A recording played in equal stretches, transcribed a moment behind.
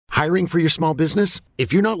Hiring for your small business?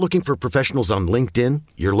 If you're not looking for professionals on LinkedIn,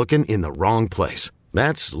 you're looking in the wrong place.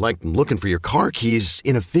 That's like looking for your car keys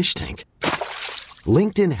in a fish tank.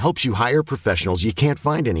 LinkedIn helps you hire professionals you can't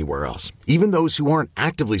find anywhere else, even those who aren't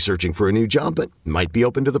actively searching for a new job but might be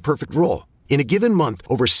open to the perfect role. In a given month,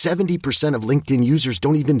 over 70% of LinkedIn users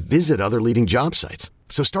don't even visit other leading job sites.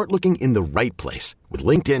 So start looking in the right place. With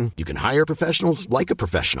LinkedIn, you can hire professionals like a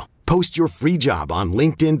professional. Post your free job on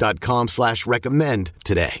linkedin.com/recommend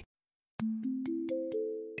today.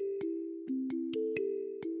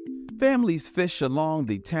 Families fish along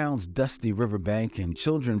the town's dusty riverbank and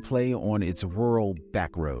children play on its rural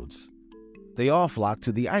backroads. They all flock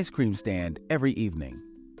to the ice cream stand every evening.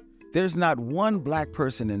 There's not one black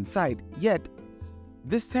person in sight, yet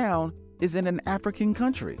this town is in an African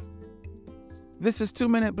country. This is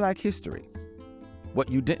 2-Minute Black History. What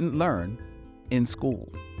you didn't learn in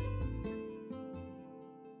school.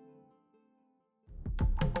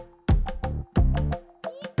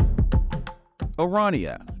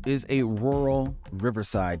 Orania is a rural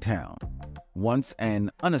riverside town. Once an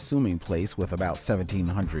unassuming place with about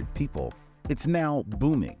 1,700 people, it's now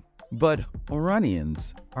booming. But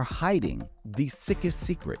Oranians are hiding the sickest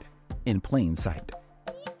secret in plain sight.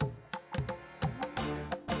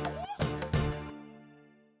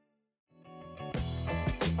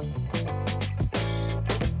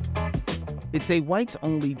 It's a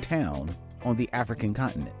whites-only town on the African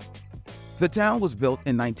continent. The town was built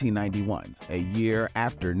in 1991, a year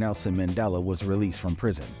after Nelson Mandela was released from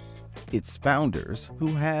prison. Its founders, who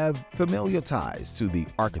have familiar ties to the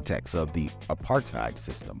architects of the apartheid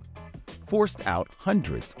system, forced out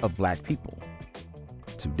hundreds of black people.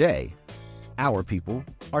 Today, our people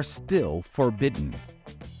are still forbidden.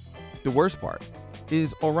 The worst part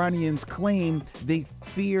is Oranians claim they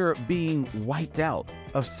fear being wiped out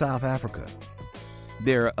of South Africa.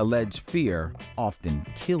 Their alleged fear often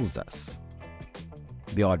kills us.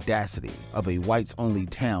 The audacity of a whites-only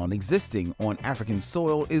town existing on African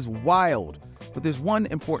soil is wild, but there's one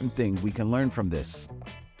important thing we can learn from this: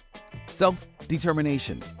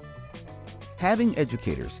 self-determination. Having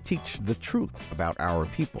educators teach the truth about our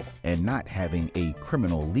people and not having a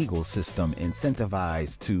criminal legal system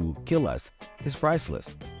incentivized to kill us is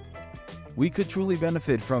priceless. We could truly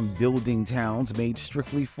benefit from building towns made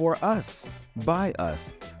strictly for us, by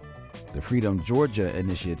us. The Freedom Georgia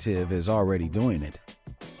initiative is already doing it.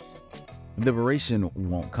 Liberation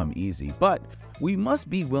won't come easy, but we must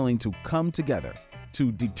be willing to come together to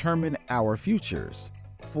determine our futures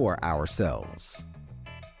for ourselves.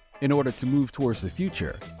 In order to move towards the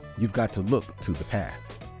future, you've got to look to the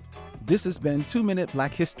past. This has been 2-Minute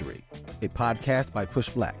Black History, a podcast by Push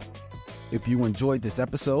Black. If you enjoyed this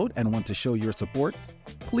episode and want to show your support,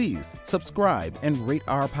 please subscribe and rate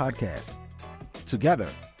our podcast. Together,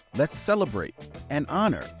 let's celebrate and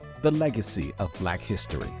honor the legacy of Black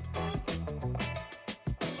history.